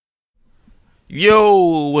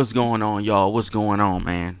Yo, what's going on, y'all? What's going on,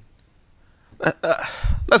 man?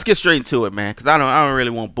 Let's get straight into it, man. Cause I don't really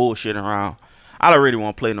want bullshit around. I don't really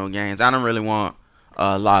want to play no games. I don't really want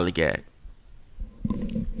lollygag.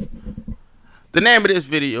 The name of this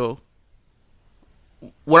video,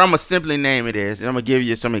 what I'm gonna simply name it is, and I'm gonna give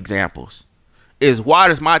you some examples, is why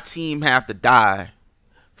does my team have to die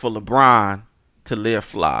for LeBron to live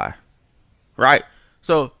fly? Right?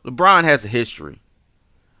 So LeBron has a history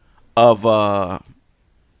of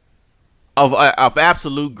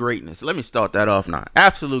absolute greatness. Let me start that off now.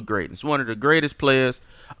 Absolute greatness. One of the greatest players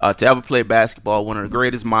to ever play basketball. One of the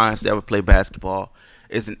greatest minds to ever play basketball.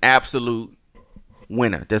 Is an absolute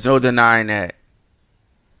winner. There's no denying that.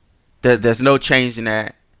 There's no changing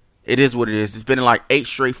that. It is what it is. It's been in like 8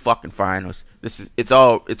 straight fucking finals. It's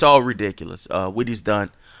all ridiculous. What he's done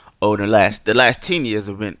over the last 10 years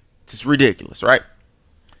have been just ridiculous, right?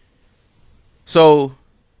 So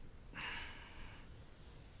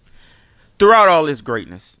throughout all this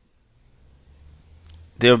greatness,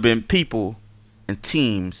 there have been people and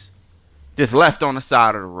teams just left on the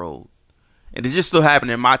side of the road. And it just so happened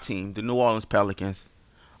in my team, the New Orleans Pelicans,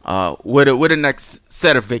 we're the next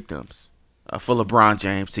set of victims for LeBron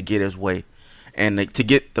James to get his way and to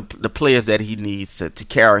get the players that he needs to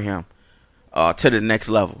carry him to the next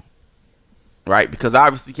level. Right? Because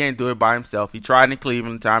obviously he can't do it by himself. He tried in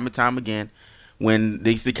Cleveland time and time again when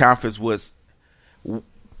the Eastern Conference was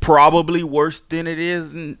probably worse than it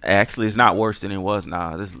is. Actually, it's not worse than it was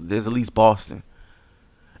now. There's at least Boston.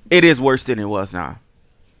 It is worse than it was now.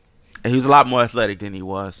 He was a lot more athletic than he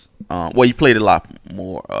was. He played a lot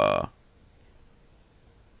more.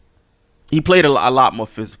 He played a lot more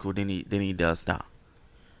physical than he does now.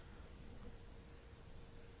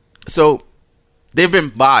 So there've been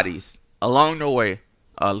bodies along the way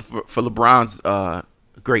for LeBron's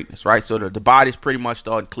greatness, right? So the bodies pretty much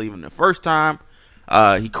started in Cleveland the first time.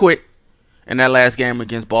 He quit in that last game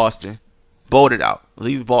against Boston, bolted out,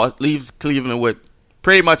 leaves Cleveland with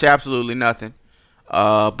pretty much absolutely nothing.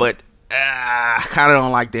 But I kind of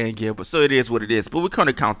don't like Dan Gilbert, so it is what it is. But we're going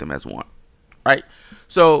to count them as one, right?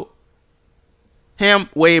 So him,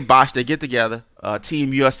 Wade, Bosh, they get together,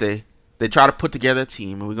 Team USA. They try to put together a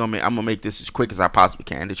team, and I'm gonna make this as quick as I possibly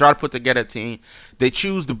can. They try to put together a team. They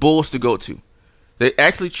choose the Bulls to go to. They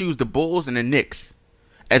actually choose the Bulls and the Knicks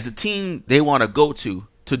as the team they want to go to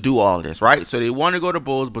do all this, right? So they want to go to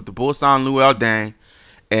Bulls, but the Bulls signed Whoadiesan,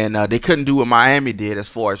 and they couldn't do what Miami did as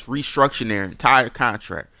far as restructuring their entire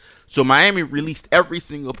contract. So Miami released every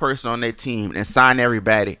single person on their team and signed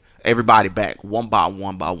everybody back one by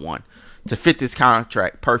one to fit this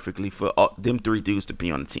contract perfectly for them 3 dudes to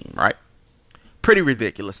be on the team, right? Pretty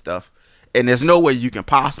ridiculous stuff. And there's no way you can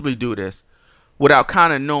possibly do this without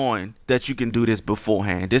kind of knowing that you can do this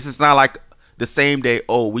beforehand. This is not like the same day,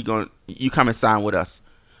 you come and sign with us.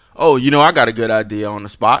 Oh, I got a good idea on the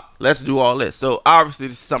spot. Let's do all this. So obviously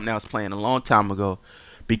this is something that was planned a long time ago,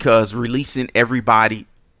 because releasing everybody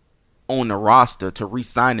on the roster to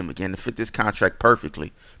re-sign them again to fit these contracts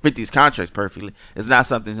perfectly is not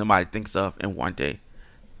something somebody thinks of in one day.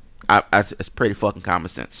 It's pretty fucking common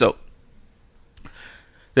sense. So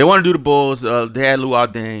they want to do the Bulls. They had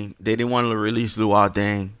Whoadiesan. They didn't want to release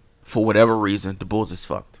Whoadiesan for whatever reason. The Bulls is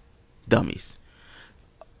fucked. Dummies.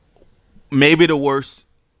 Maybe the worst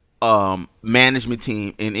management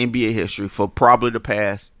team in NBA history for probably the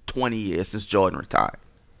past 20 years since Jordan retired.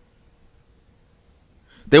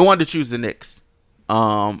 They wanted to choose the Knicks.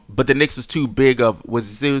 But the Knicks was too big of...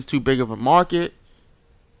 Was it too big of a market?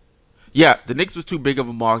 Yeah, the Knicks was too big of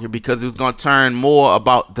a market because it was going to turn more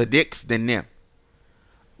about the Knicks than them.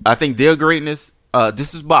 I think their greatness...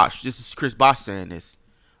 This is Bosh. This is Chris Bosh saying this.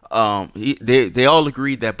 They all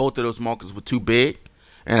agreed that both of those markets were too big,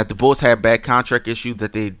 and that the Bulls had bad contract issues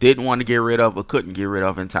that they didn't want to get rid of or couldn't get rid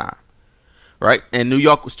of in time, right? And New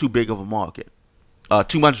York was too big of a market,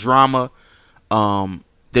 too much drama.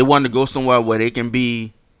 They wanted to go somewhere where they can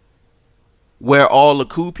be where all the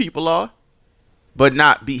cool people are, but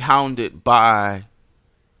not be hounded by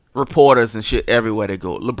reporters and shit everywhere they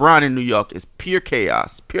go. LeBron in New York is pure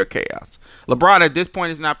chaos. LeBron at this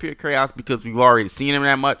point is not pure chaos because we've already seen him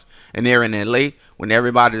that much, and they're in LA when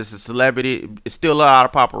everybody is a celebrity. It's still a lot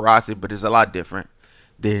of paparazzi, but it's a lot different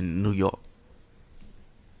than New York,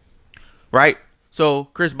 right? So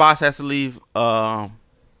Chris Bosh has to leave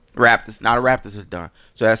Raptors. Now the Raptors is done,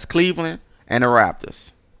 so that's Cleveland and the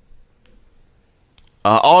Raptors.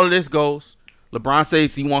 All of this goes. LeBron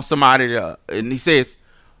says he wants somebody to, and he says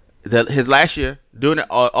that his last year during the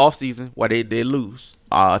off season, where they lose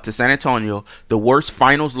to San Antonio, the worst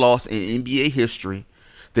finals loss in NBA history.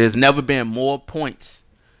 There's never been more points.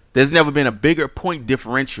 There's never been a bigger point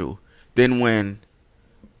differential Then when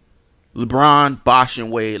LeBron, Bosh,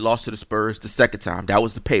 and Wade lost to the Spurs the second time, that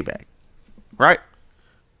was the payback, right?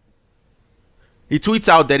 He tweets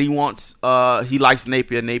out that he likes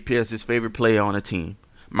Napier. Napier is his favorite player on the team.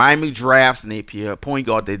 Miami drafts Napier, a point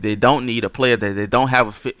guard that they don't need, a player that they don't have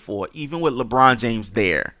a fit for. Even with LeBron James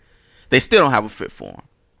there, they still don't have a fit for him.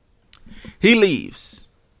 He leaves.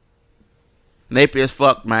 Napier is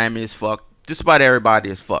fucked. Miami is fucked. Just about everybody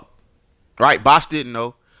is fucked. Right? Bosh didn't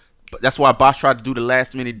know. But that's why Bosh tried to do the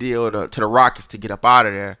last minute deal to the Rockets to get up out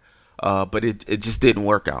of there. But it just didn't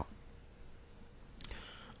work out.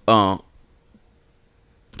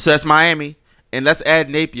 So that's Miami, and let's add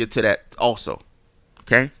Napier to that also,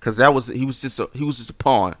 okay? Because he was just a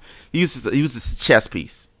pawn. He was just a chess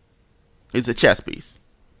piece. He's a chess piece.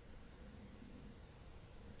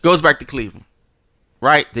 Goes back to Cleveland,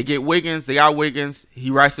 right? They get Wiggins. They got Wiggins. He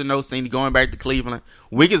writes a note saying he's going back to Cleveland.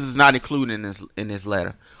 Wiggins is not included in this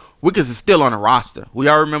letter. Wiggins is still on the roster. We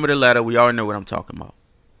all remember the letter. We all know what I'm talking about.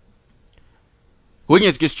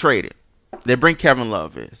 Wiggins gets traded. They bring Kevin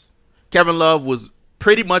Love. Kevin Love was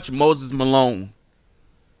pretty much Moses Malone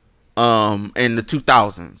in the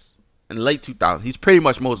 2000s, in the late 2000s. He's pretty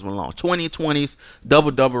much Moses Malone. 20-20s,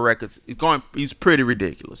 double records. He's pretty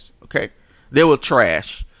ridiculous, okay? They were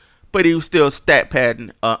trash, but he was still stat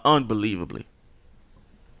padding unbelievably.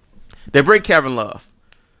 They bring Kevin Love.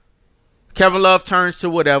 Kevin Love turns to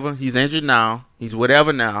whatever. He's injured now. He's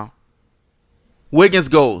whatever now. Wiggins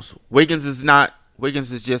goes. Wiggins is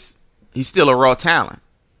just, he's still a raw talent.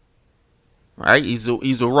 Right? He's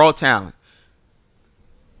a raw talent.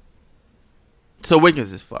 So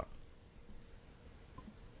Wiggins is fucked.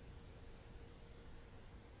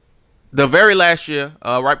 The very last year,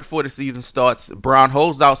 right before the season starts, Brown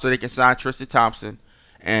holds out so they can sign Tristan Thompson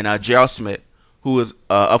and J.R. Smith, who is,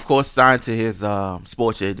 of course, signed to his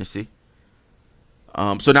sports agency.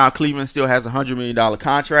 So now Cleveland still has a $100 million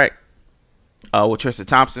contract with Tristan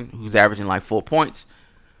Thompson, who's averaging like 4 points.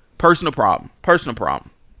 Personal problem.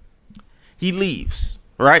 He leaves,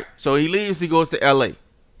 right? So he leaves, he goes to L.A.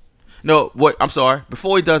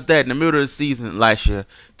 Before he does that, in the middle of the season last year,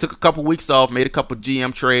 took a couple weeks off, made a couple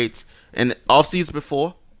GM trades. And off season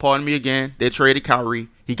before, pardon me again, they traded Kyrie.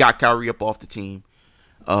 He got Kyrie up off the team.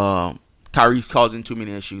 Kyrie causing too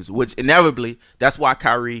many issues, which inevitably, that's why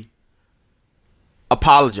Kyrie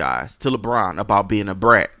apologized to LeBron about being a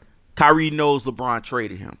brat. Kyrie knows LeBron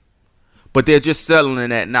traded him. But they're just settling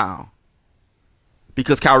that now.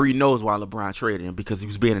 Because Kyrie knows why LeBron traded him, because he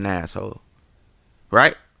was being an asshole.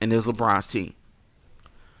 Right? And there's LeBron's team.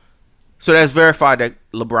 So that's verified that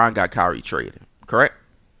LeBron got Kyrie traded. Correct?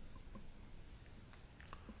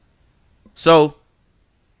 So,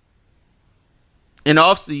 in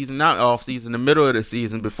the middle of the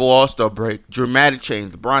season, before All-Star break, dramatic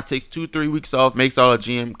change. LeBron takes 2-3 weeks off, makes all the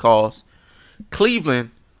GM calls.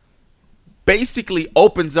 Cleveland basically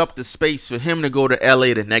opens up the space for him to go to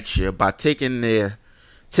LA the next year by taking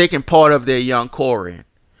part of their young core in.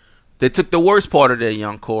 They took the worst part of their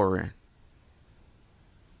young core in.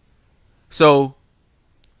 So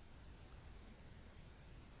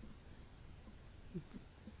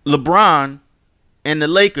LeBron and the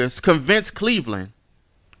Lakers convinced Cleveland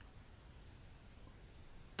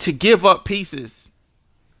to give up pieces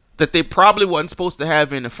that they probably wasn't supposed to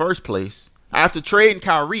have in the first place after trading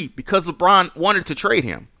Kyrie, because LeBron wanted to trade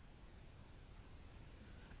him.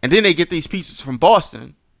 And then they get these pieces from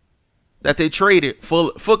Boston that they traded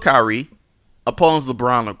for Kyrie upon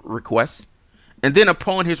LeBron's request. And then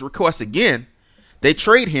upon his request again, they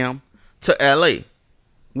trade him to LA,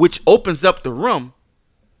 which opens up the room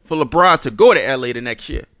for LeBron to go to LA the next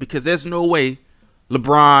year, because there's no way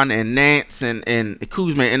LeBron and Nance and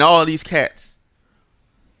Kuzma and all these cats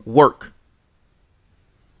work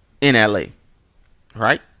in LA.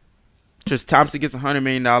 Right? Just Thompson gets a $100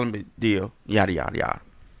 million deal. Yada, yada, yada.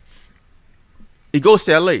 He goes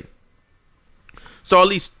to LA. So at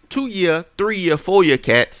least 2-year, 3-year, 4-year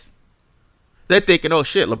cats, they're thinking, oh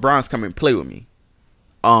shit, LeBron's coming and play with me.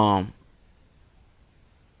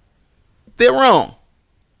 They're wrong.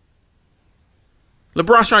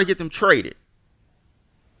 LeBron's trying to get them traded.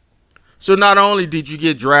 So not only did you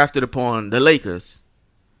get drafted upon the Lakers,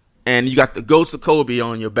 and you got the ghost of Kobe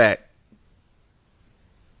on your back,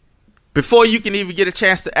 before you can even get a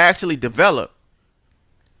chance to actually develop,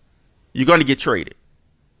 you're going to get traded.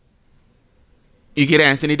 You get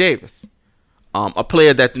Anthony Davis, a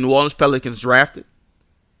player that the New Orleans Pelicans drafted,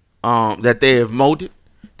 that they have molded.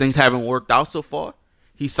 Things haven't worked out so far.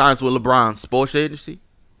 He signs with LeBron's sports agency.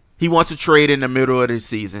 He wants to trade in the middle of this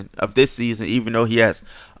season, even though he has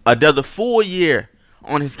another full year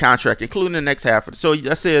on his contract, including the next half. So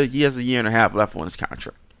let's say he has a year and a half left on his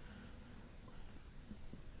contract.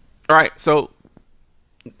 All right, so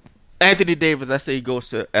Anthony Davis, I say he goes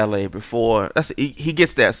to LA before. He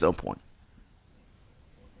gets there at some point.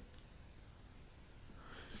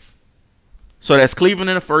 So that's Cleveland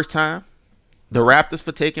in the first time. The Raptors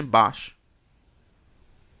for taking Bosh.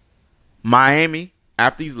 Miami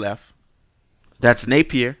after he's left. That's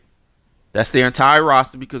Napier. That's their entire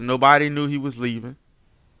roster because nobody knew he was leaving,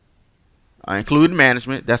 including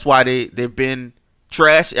management. That's why they've been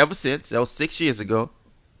trash ever since. That was 6 years ago.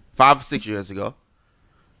 5 or 6 years ago.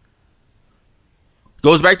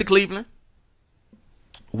 Goes back to Cleveland.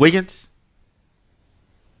 Wiggins,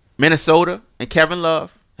 Minnesota, and Kevin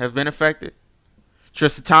Love have been affected.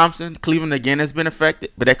 Tristan Thompson, Cleveland again has been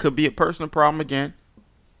affected, but that could be a personal problem again.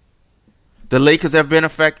 The Lakers have been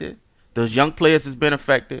affected. Those young players has been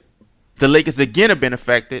affected. The Lakers again have been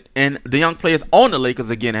affected, and the young players on the Lakers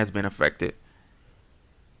again has been affected.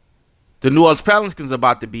 The New Orleans Pelicans are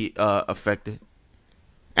about to be affected.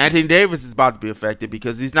 Anthony Davis is about to be affected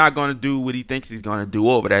because he's not going to do what he thinks he's going to do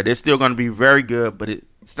over there. They're still going to be very good, but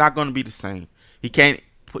it's not going to be the same. He can't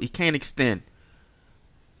extend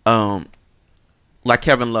like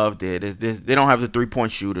Kevin Love did. They don't have the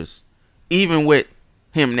 3-point shooters, even with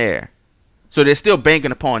him there. So they're still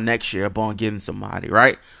banking upon next year upon getting somebody,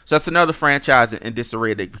 right? So that's another franchise in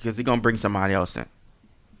disarray because they're going to bring somebody else in.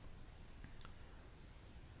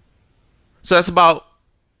 So that's about,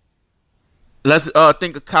 let's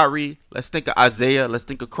think of Kyrie. Let's think of Isaiah. Let's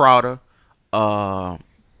think of Crowder. Let's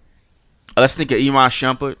think of Iman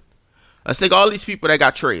Shumpert. Let's think of all these people that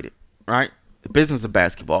got traded, right? The business of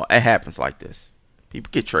basketball, it happens like this. People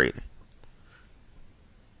get traded.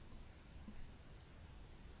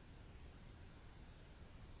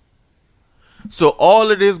 So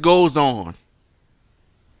all of this goes on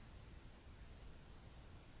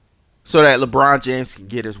so that LeBron James can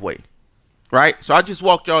get his way, right? So I just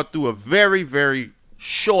walked y'all through a very, very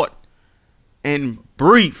short and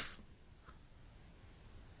brief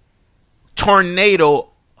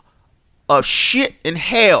tornado of shit and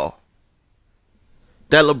hell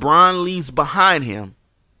that LeBron leaves behind him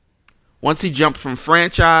once he jumps from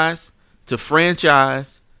franchise to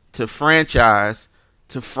franchise to franchise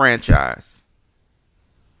to franchise.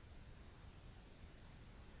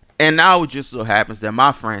 And now it just so happens that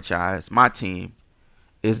my franchise, my team,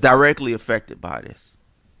 is directly affected by this.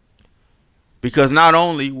 Because not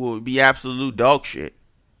only will it be absolute dog shit,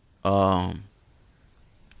 we'll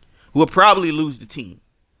probably lose the team.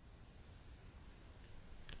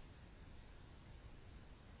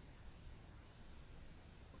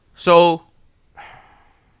 So,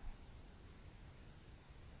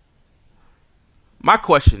 my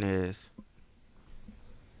question is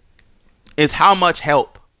how much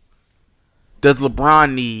help does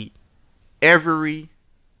LeBron need every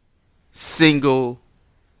single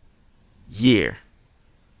year?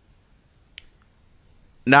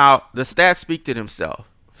 Now, the stats speak to themselves.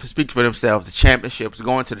 Speak for themselves. The championships,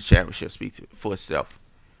 going to the championship, speak for itself.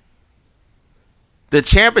 The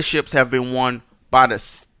championships have been won by the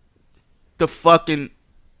fucking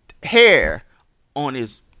hair on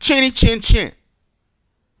his chinny chin.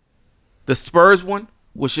 The Spurs one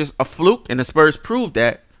was just a fluke, and the Spurs proved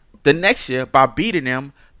that the next year by beating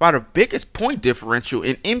them by the biggest point differential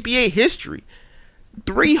in NBA history.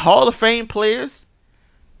 3 Hall of Fame players.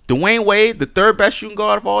 Dwayne Wade, the 3rd best shooting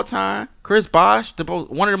guard of all time. Chris Bosh,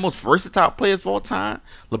 one of the most versatile players of all time.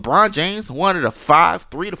 LeBron James, one of the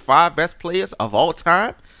 3 to 5 best players of all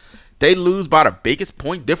time. They lose by the biggest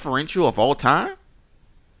point differential of all time.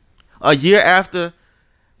 A year after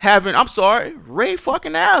having, Ray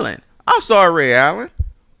fucking Allen. I'm sorry, Ray Allen.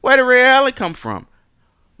 Where did Ray Allen come from?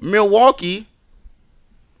 Milwaukee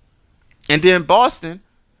and then Boston.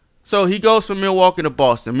 So he goes from Milwaukee to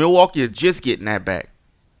Boston. Milwaukee is just getting that back.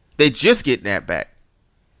 They just getting that back.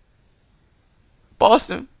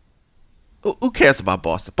 Boston. Who cares about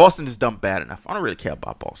Boston? Boston is done bad enough. I don't really care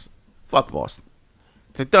about Boston. Fuck Boston.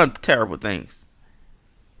 They've done terrible things.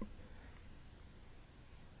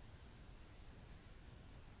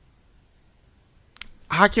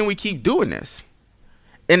 How can we keep doing this?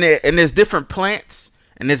 And there's different plants.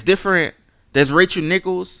 And there's Rachel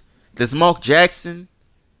Nichols. There's Mark Jackson.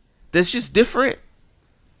 There's just different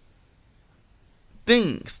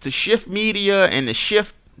things to shift media and to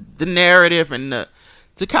shift the narrative and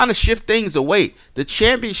to kind of shift things away. The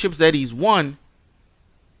championships that he's won,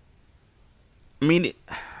 I mean,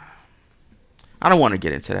 I don't want to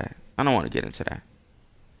get into that. What I want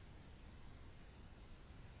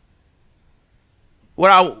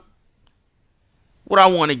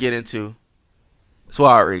to get into is what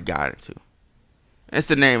I already got into. It's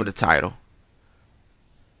the name of the title.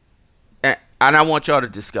 And I want y'all to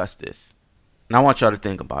discuss this. And I want y'all to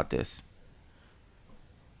think about this.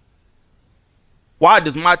 Why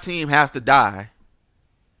does my team have to die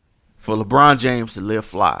for LeBron James to live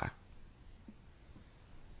fly?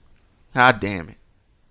 God damn it.